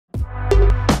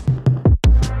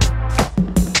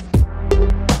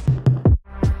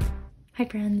Hi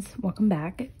friends, welcome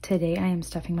back. Today I am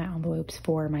stuffing my envelopes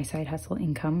for my side hustle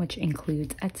income, which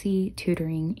includes Etsy,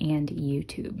 tutoring, and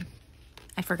YouTube.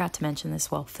 I forgot to mention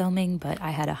this while filming, but I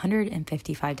had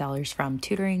 $155 from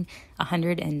tutoring,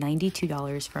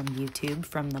 $192 from YouTube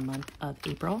from the month of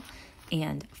April,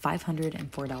 and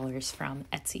 $504 from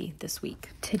Etsy this week.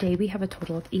 Today we have a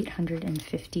total of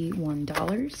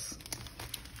 $851.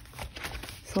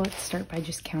 So let's start by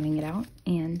just counting it out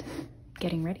and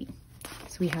getting ready.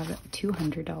 So we have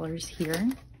 $200 here.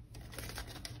 And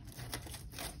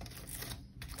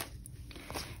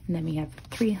then we have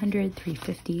 $300,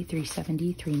 $350,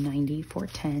 $370, $390,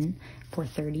 $410,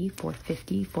 $430,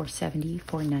 $450, $470,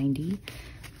 $490,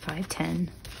 $510,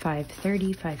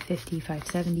 $530, $550,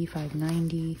 $570,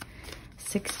 $590,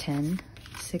 $610,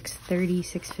 $630,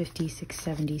 $650,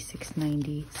 $670,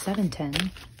 $690,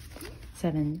 $710,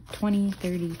 $720,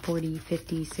 $30, $40,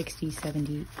 $50, $60,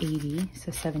 $70, $80,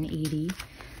 so $780,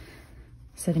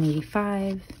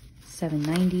 $785,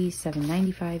 $790,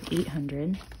 $795,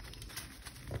 $800,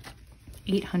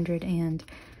 $800 and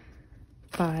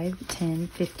 $5, $10,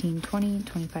 $15, $20,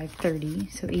 $25,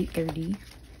 $30, so $830,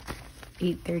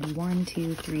 $830, $1,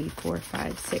 $2, $3, $4,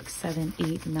 $5, $6, $7,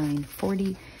 $8, $9,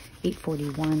 $40,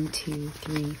 $840, $1, $2,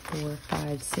 $3, $4,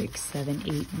 $5, $6, $7,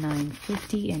 $8, $9,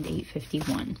 $50, and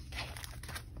 $851.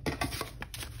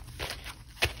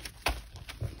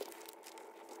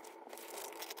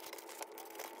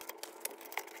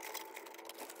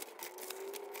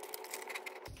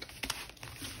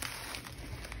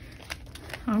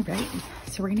 All right,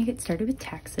 so we're gonna get started with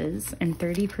taxes, and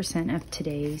 30% of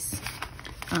today's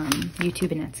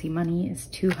YouTube and Etsy money is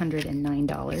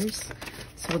 $209.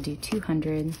 So we'll do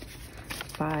 200,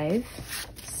 5,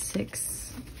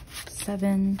 6,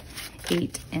 7,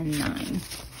 8, and 9.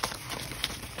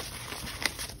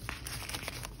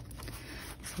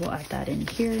 So we'll add that in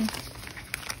here.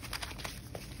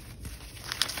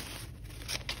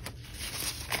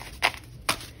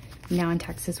 Now in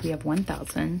taxes, we have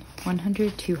 1,000,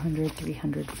 100, 200,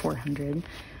 300, 400,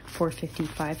 450,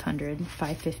 500,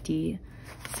 550,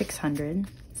 600,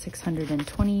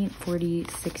 620, 40,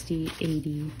 60,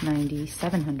 80, 90,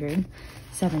 700,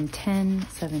 710,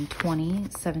 720,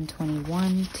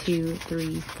 721, 2,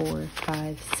 3, 4,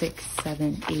 5, 6,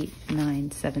 7, 8,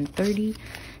 9, 730,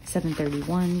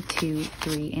 731, 2,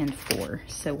 3, and 4.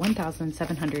 So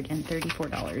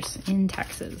 $1,734 in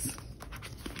taxes.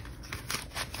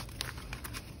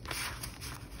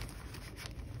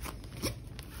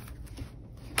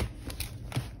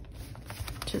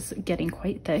 Is getting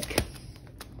quite thick.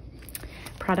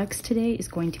 Products today is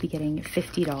going to be getting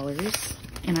 $50,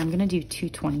 and I'm gonna do two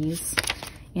 20s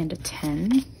and a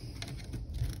 10.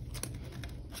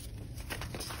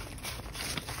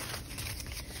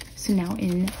 So now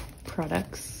in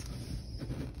products,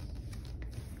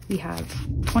 we have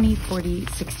 20, 40,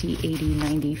 60, 80,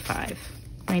 95.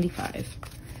 95.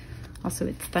 Also,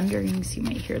 it's thundering, so you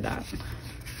might hear that.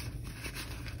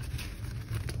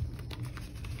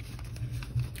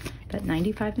 At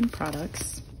 95 in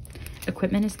products.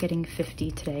 Equipment is getting 50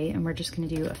 today, and we're just going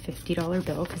to do a $50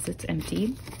 bill because it's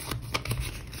empty.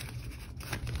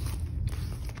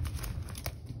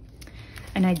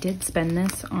 And I did spend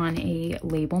this on a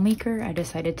label maker. I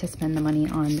decided to spend the money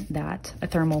on that, a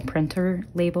thermal printer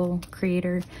label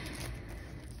creator,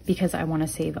 because I want to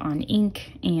save on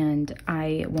ink, and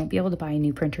I won't be able to buy a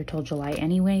new printer till July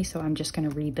anyway, so I'm just going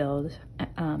to rebuild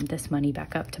this money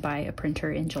back up to buy a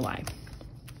printer in July.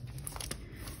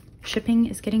 Shipping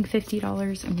is getting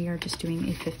 $50, and we are just doing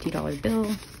a $50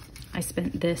 bill. I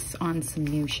spent this on some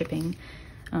new shipping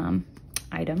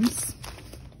items.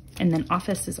 And then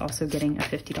office is also getting a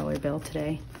 $50 bill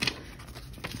today.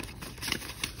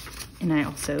 And I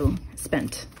also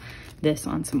spent this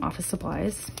on some office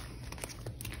supplies.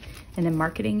 And then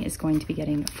marketing is going to be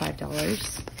getting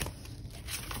 $5.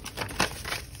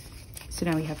 So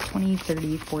now we have 20,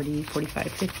 30, 40,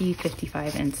 45, 50,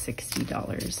 55, and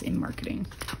 $60 in marketing.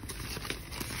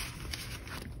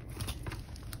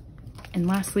 And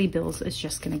lastly, bills is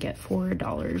just gonna get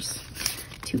 $4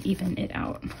 to even it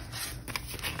out.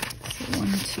 So 1,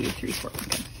 2, 3, 4,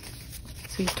 okay.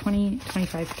 So we have 20,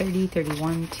 25, 30,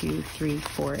 31, 2, 3,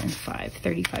 4, and 5,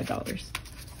 $35.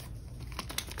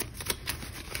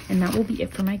 And that will be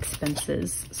it for my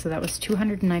expenses. So that was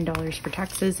 $209 for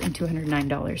taxes and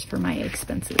 $209 for my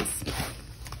expenses.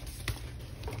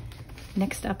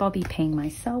 Next up, I'll be paying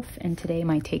myself, and today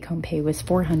my take-home pay was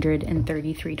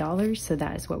 $433, so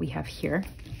that is what we have here.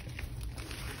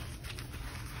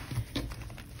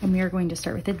 And we are going to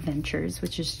start with Adventures,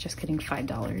 which is just getting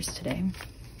 $5 today.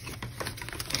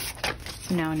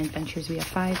 So now in Adventures, we have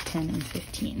 5, 10, and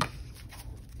 15.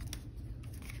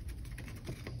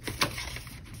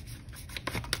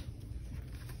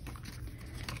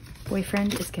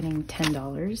 Boyfriend is getting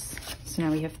 $10, so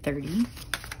now we have 30.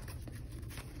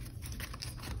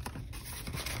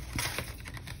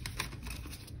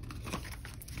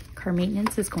 Car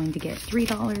maintenance is going to get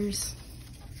 $3.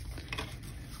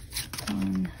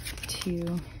 1,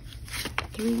 2,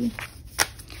 3.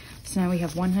 So now we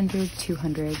have 100,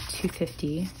 200,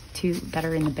 250, that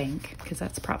are in the bank because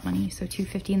that's prop money. So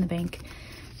 250 in the bank,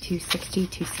 260,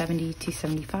 270,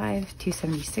 275,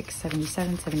 276,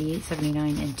 77, 78,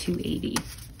 79, and 280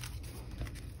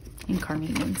 in car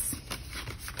maintenance.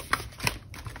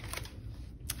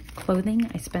 Clothing,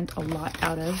 I spent a lot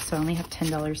out of, so I only have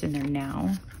 $10 in there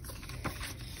now.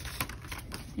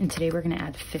 And today we're gonna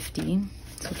add 50.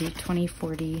 So it'll be 20,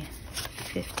 40,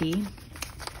 50.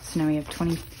 So now we have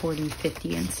 20, 40,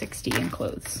 50, and 60 in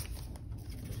clothes.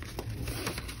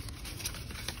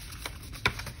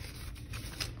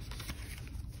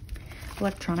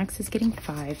 Electronics is getting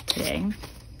 5 today.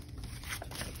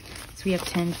 So we have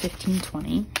 10, 15,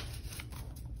 20.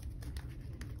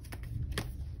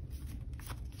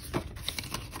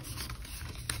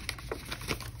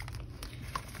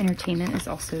 Entertainment is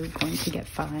also going to get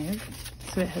 5.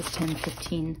 So it has 10,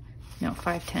 15, no,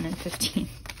 5, 10, and 15.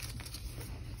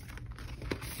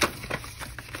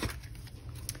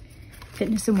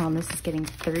 Fitness and wellness is getting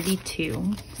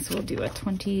 32. So we'll do a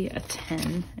 20, a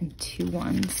 10, and 2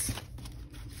 ones.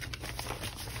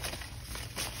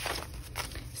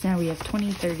 So now we have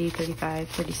 20, 30, 35,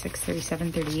 36,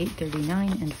 37, 38, 39,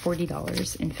 and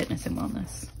 $40 in fitness and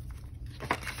wellness.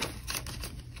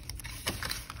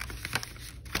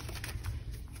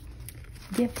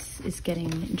 Gifts is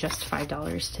getting just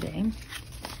 $5 today.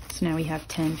 So now we have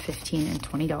 10, 15, and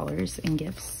 $20 in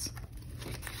gifts.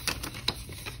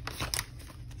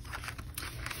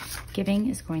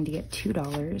 Giving is going to get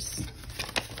 $2.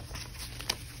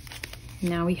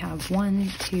 Now we have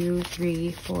 1, 2,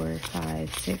 3, 4,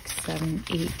 5, 6, 7,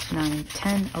 8, 9,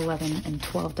 10, 11, and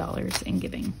 $12 in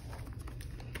giving.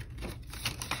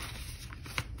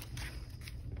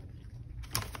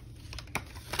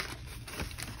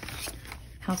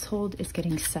 Household is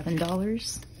getting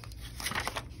 $7.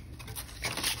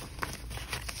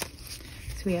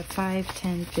 So we have 5,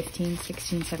 10, 15,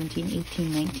 16, 17,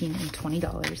 18, 19, and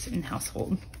 $20 in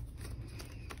household.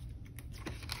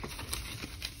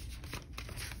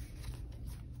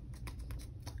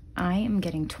 I am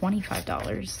getting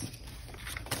 $25.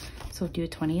 So we'll do a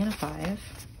 20 and a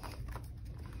 5,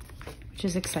 which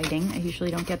is exciting. I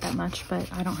usually don't get that much,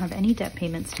 but I don't have any debt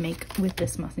payments to make with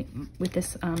this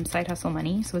side hustle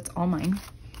money, so it's all mine.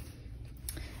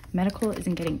 Medical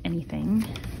isn't getting anything.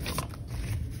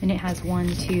 And it has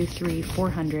 1, 2, 3,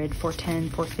 400, 410,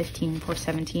 415,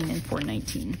 417, and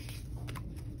 419.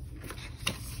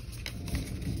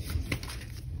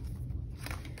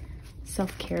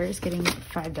 Self-care is getting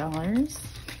 $5.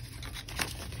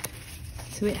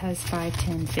 So it has 5,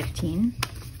 10, 15.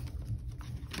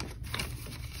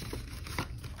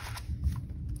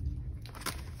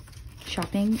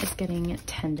 Shopping is getting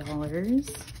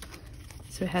 $10.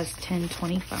 So it has 10,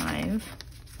 25.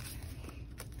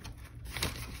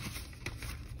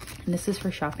 And this is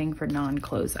for shopping for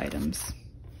non-clothes items.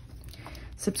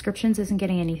 Subscriptions isn't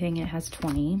getting anything, it has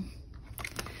 20.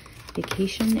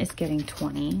 Vacation is getting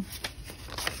 20.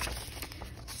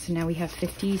 So now we have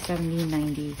 50, 70,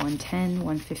 90, 110,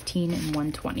 115, and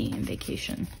 120 in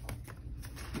vacation.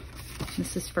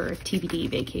 This is for TBD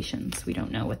vacations. We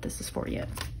don't know what this is for yet.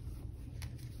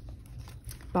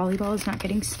 Volleyball is not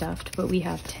getting stuffed, but we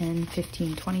have 10,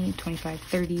 15, 20, 25,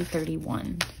 30,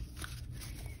 31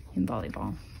 in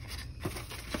volleyball.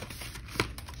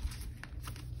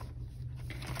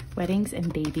 Weddings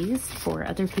and babies for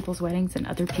other people's weddings and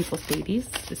other people's babies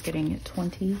is getting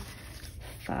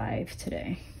 25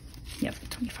 today. Yep,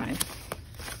 25.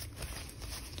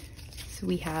 So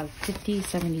we have 50,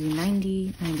 70,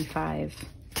 90, 95,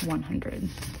 100.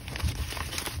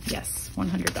 Yes,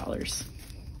 $100.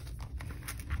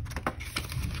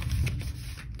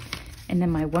 And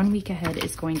then my 1 week ahead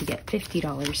is going to get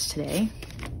 $50 today.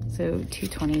 So 2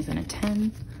 20s and a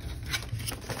 10.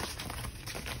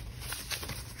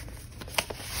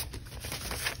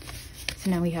 So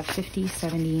now we have 50,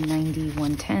 70, 90,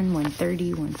 110,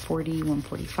 130, 140,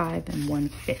 145, and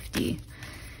 150,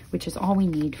 which is all we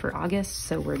need for August.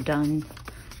 So we're done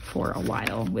for a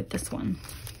while with this one.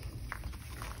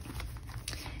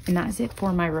 And that is it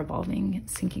for my revolving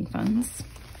sinking funds.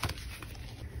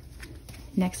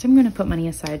 Next, I'm going to put money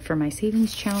aside for my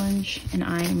savings challenge, and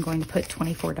I am going to put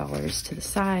 $24 to the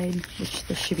side, which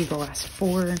this should be the last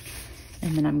 4.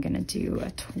 And then I'm going to do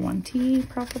a 20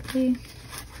 probably.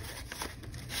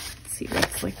 Let's see,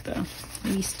 what's like the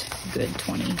least good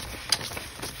 20.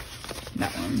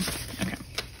 That one.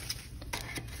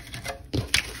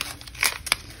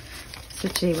 So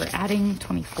today we're adding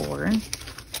 24.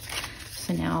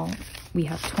 So now we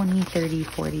have 20, 30,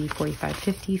 40, 45,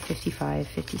 50, 55,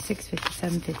 56,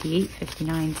 57, 58,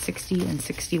 59, 60, and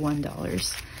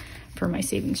 $61 for my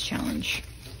savings challenge.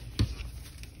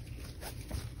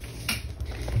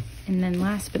 And then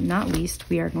last but not least,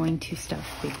 we are going to stuff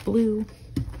Big Blue.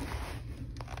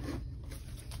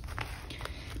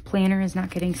 Planner is not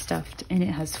getting stuffed and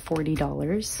it has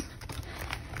 $40.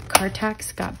 Car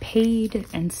tax got paid,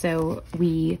 and so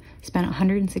we spent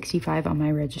 $165 on my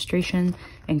registration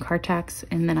and car tax,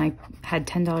 and then I had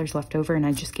 $10 left over and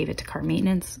I just gave it to car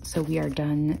maintenance. So we are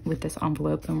done with this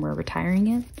envelope and we're retiring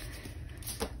it,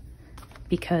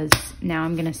 because now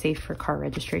I'm gonna save for car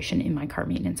registration in my car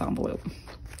maintenance envelope.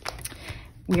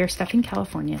 We are stuffing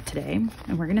California today,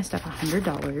 and we're gonna stuff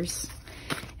 $100,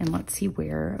 and let's see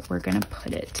where we're gonna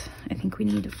put it. I think we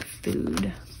need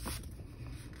food.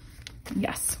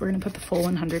 Yes, we're gonna put the full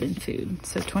 100 in food.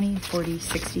 So 20, 40,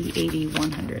 60, 80,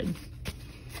 100.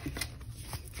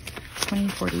 20,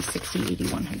 40, 60, 80,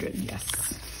 100, yes.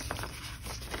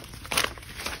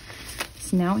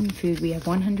 So now in food, we have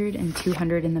 100 and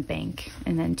 200 in the bank,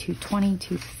 and then 220,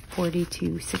 240,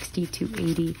 260,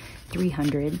 280,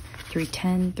 300,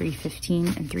 310, 315,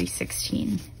 and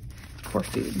 316 for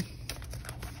food.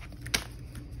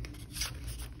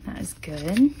 That is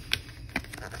good.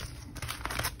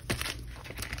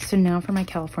 So now for my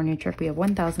California trip, we have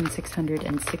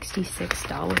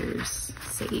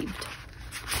 $1,666 saved.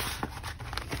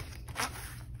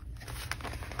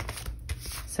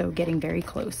 So getting very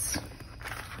close.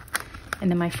 And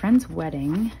then my friend's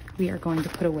wedding, we are going to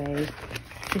put away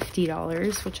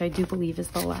 $50, which I do believe is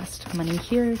the last money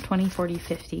here, 20, 40,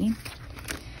 50.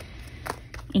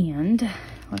 And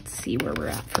let's see where we're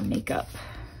at for makeup.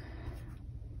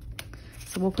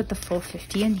 So we'll put the full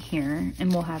 50 in here,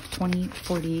 and we'll have 20,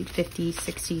 40, 50,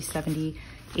 60, 70,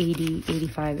 80,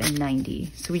 85, and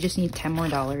 90. So we just need $10 more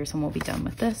and we'll be done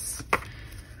with this.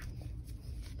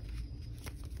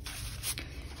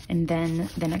 And then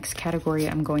the next category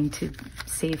I'm going to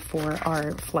save for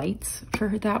are flights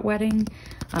for that wedding.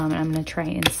 And I'm gonna try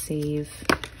and save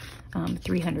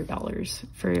 $300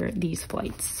 for these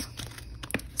flights.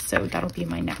 So that'll be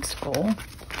my next goal.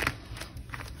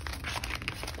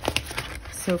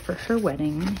 So for her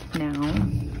wedding now,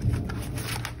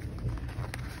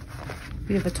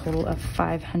 we have a total of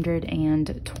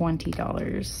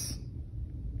 $520.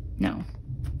 No,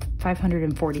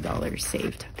 $540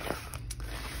 saved,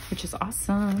 which is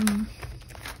awesome.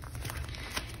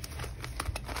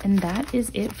 And that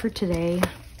is it for today.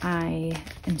 I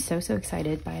am so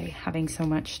excited by having so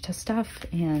much to stuff,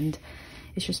 and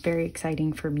it's just very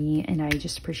exciting for me, and I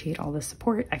just appreciate all the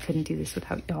support. I couldn't do this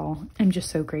without y'all. I'm just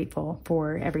so grateful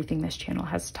for everything this channel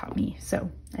has taught me.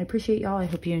 So I appreciate y'all. I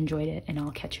hope you enjoyed it, and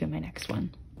I'll catch you in my next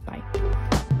one. Bye.